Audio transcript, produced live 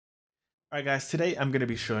Alright guys, today I'm going to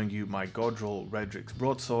be showing you my GodRoll Redrix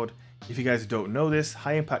Broadsword. If you guys don't know this,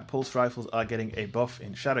 high impact pulse rifles are getting a buff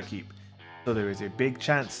in Shadowkeep, so there is a big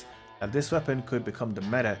chance that this weapon could become the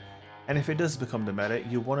meta, and if it does become the meta,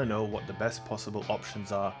 you want to know what the best possible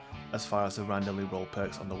options are as far as the randomly roll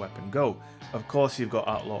perks on the weapon go. Of course, you've got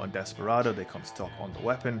Outlaw and Desperado, they come stock on the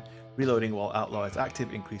weapon. Reloading while Outlaw is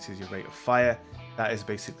active increases your rate of fire. That is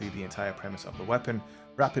basically the entire premise of the weapon.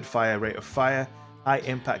 Rapid fire, rate of fire. High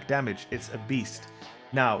impact damage, it's a beast.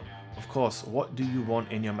 Now, of course, what do you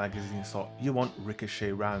want in your magazine slot? You want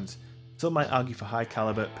ricochet rounds. Some might argue for high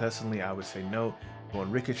caliber. Personally, I would say no. You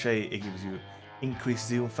want ricochet, it gives you increased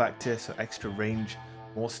zoom factor, so extra range,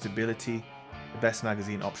 more stability, the best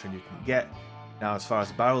magazine option you can get. Now, as far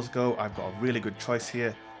as barrels go, I've got a really good choice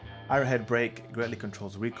here. Arrowhead Break greatly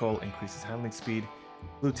controls recoil, increases handling speed.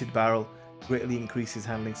 Fluted Barrel greatly increases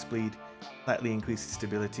handling speed, slightly increases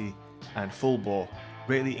stability. And Full Bore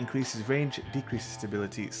greatly increases range, decreases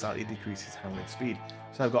stability, slightly decreases handling speed.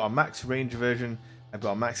 So I've got a max range version, I've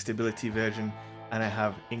got a max stability version, and I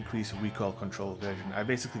have increased recoil control version. I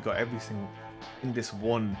basically got everything in this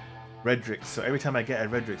one Redrix. So every time I get a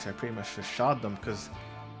Redrix, I pretty much just shard them because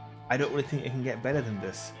I don't really think it can get better than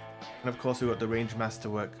this. And of course, we've got the range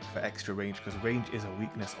masterwork for extra range because range is a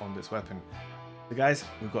weakness on this weapon. So guys,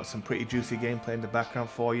 we've got some pretty juicy gameplay in the background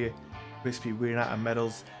for you. Crispy wearing out of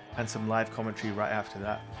medals and some live commentary right after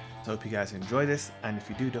that. So hope you guys enjoy this, and if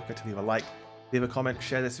you do, don't forget to leave a like, leave a comment,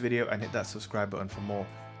 share this video, and hit that subscribe button for more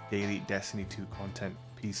daily Destiny 2 content.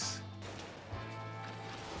 Peace.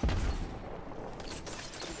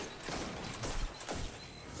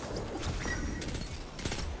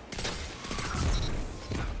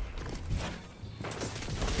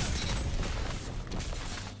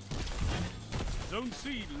 Zone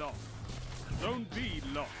C lost. Zone B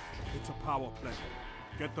lost. It's a power play.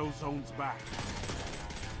 Get those zones back.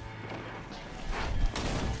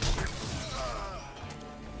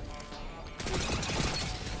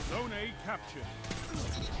 Zone A captured.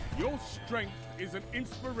 Your strength is an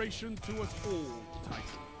inspiration to us all, Titan.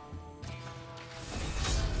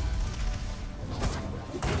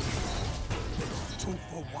 Two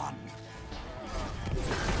for one.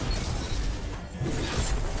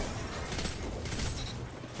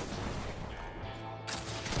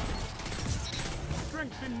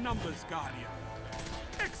 Strength in numbers, Guardian.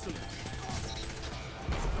 Excellent.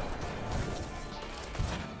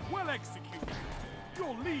 Well executed.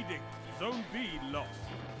 You're leading. Zone B lost.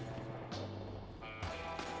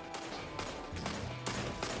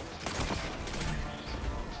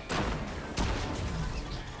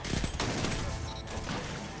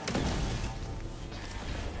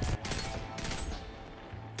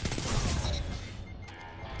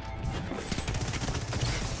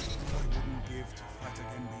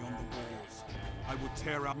 I would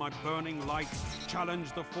tear out my burning light,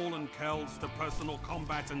 challenge the fallen Kells to personal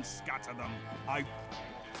combat and scatter them. I've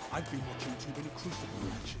been watching too many Crucible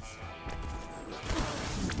matches.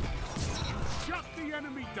 Shut the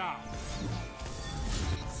enemy down!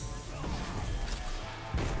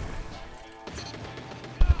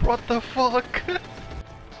 What the fuck?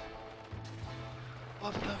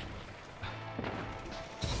 What the?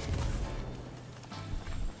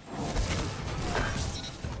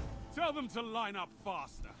 Tell them to line up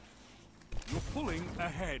faster. You're pulling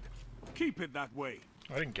ahead. Keep it that way.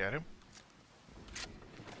 I didn't get him.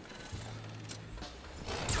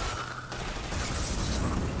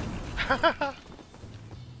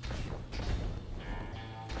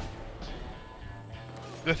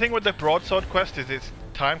 The thing with the Broadsword quest is it's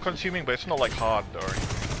time consuming, but it's not like hard or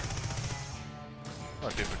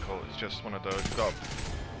not difficult. It's just one of those. You've got to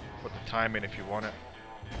put the time in if you want it.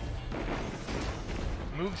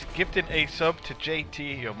 Moogs gifted a sub to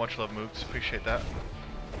JT. Yo, much love, Moogs. Appreciate that.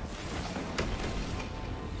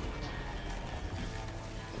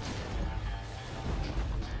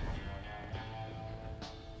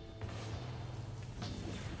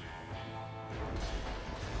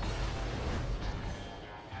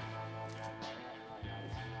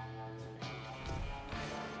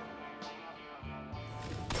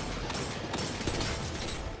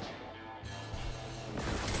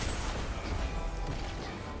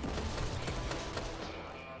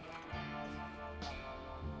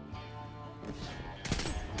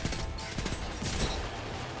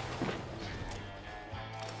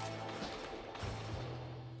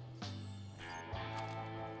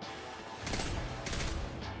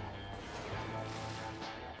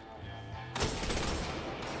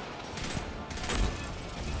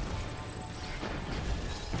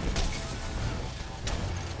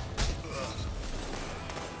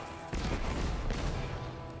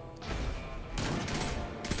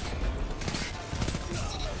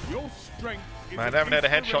 strength is Man, I haven't had a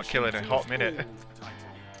headshot kill in a hot minute.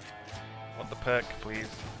 Want the perk, please?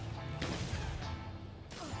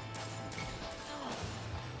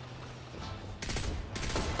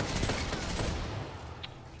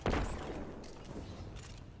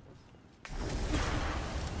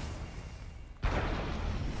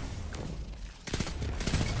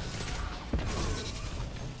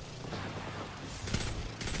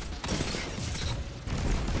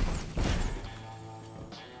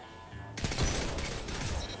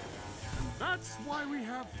 That's why we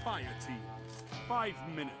have fire teams. 5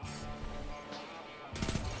 minutes.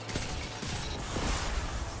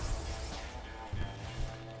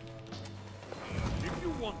 If you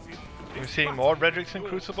want it, Are we seeing more Redrix and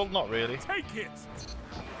Crucible? Not really. take it.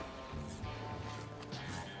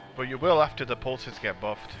 But you will after the pulses get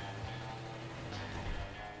buffed.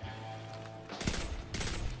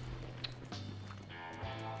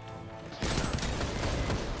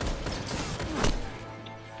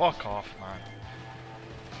 Fuck off, man.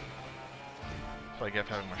 That's what I get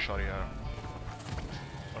for having my shotty out.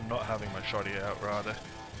 Or not having my shotty out, rather.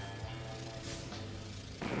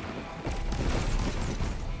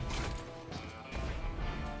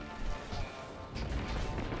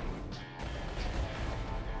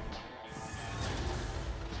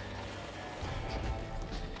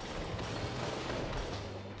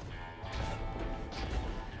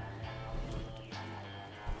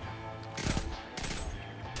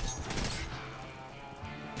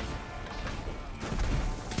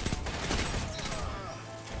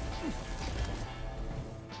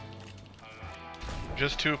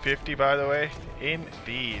 Just 250, by the way.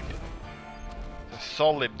 Indeed. It's a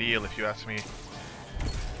solid deal, if you ask me.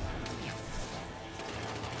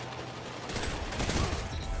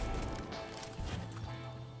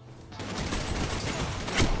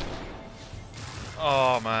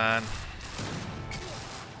 Oh, man.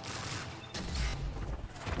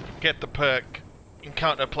 Get the perk.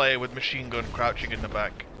 Encounter player with machine gun crouching in the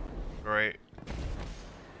back. Great.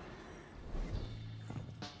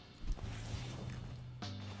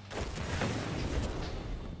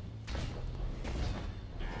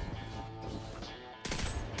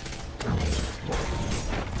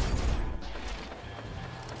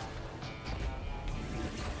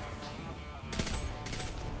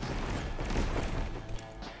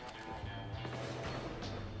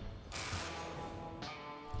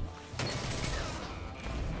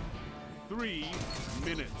 Three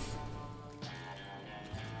minutes.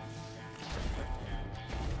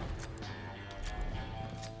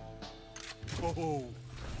 Oh,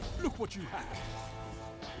 look what you have.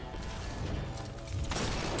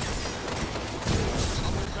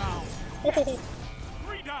 Double down.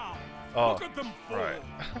 Three down. Oh, Look at them fall. right.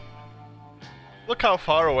 Look how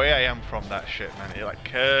far away I am from that shit, man. It like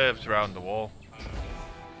curves around the wall.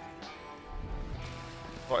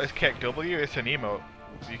 What is Kick W? It's an emote.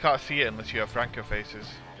 You can't see it unless you have Franco faces.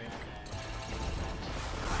 I think.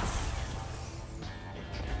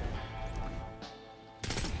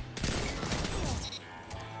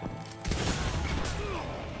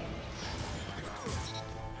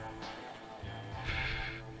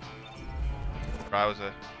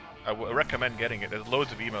 Browser. I recommend getting it. There's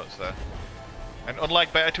loads of emotes there. And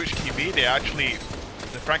unlike Better Twitch TV, they actually,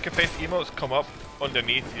 the Francoface emotes come up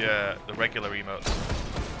underneath the regular emotes.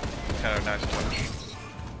 Kind of a nice touch.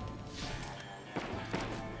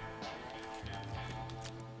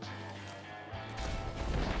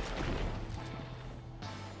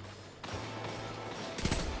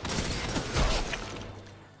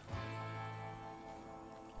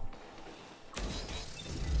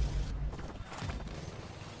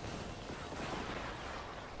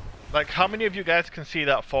 Like, how many of you guys can see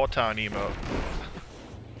that 4-town emote?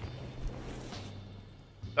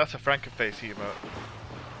 That's a Francoface emote.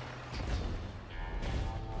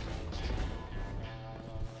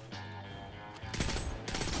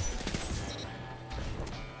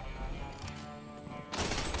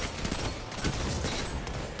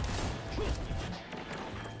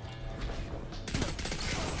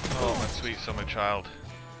 Oh, my sweet summer child.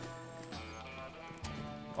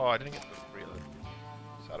 Oh, I didn't get the real.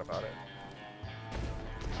 Sad about it.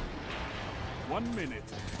 1 minute.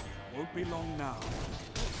 Won't be long now.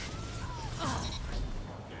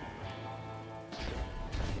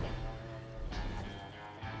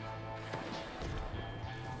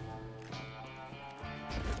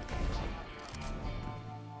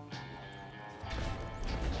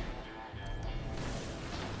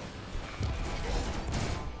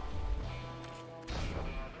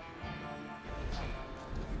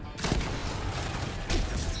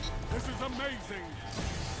 This is amazing.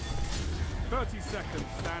 30 seconds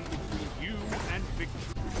stand between you and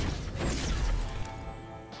victory.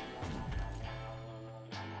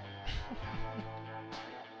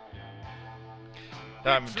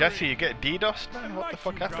 Jesse, you get DDoSed, man? What the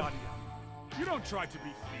fuck happened? You don't try to be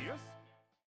fierce.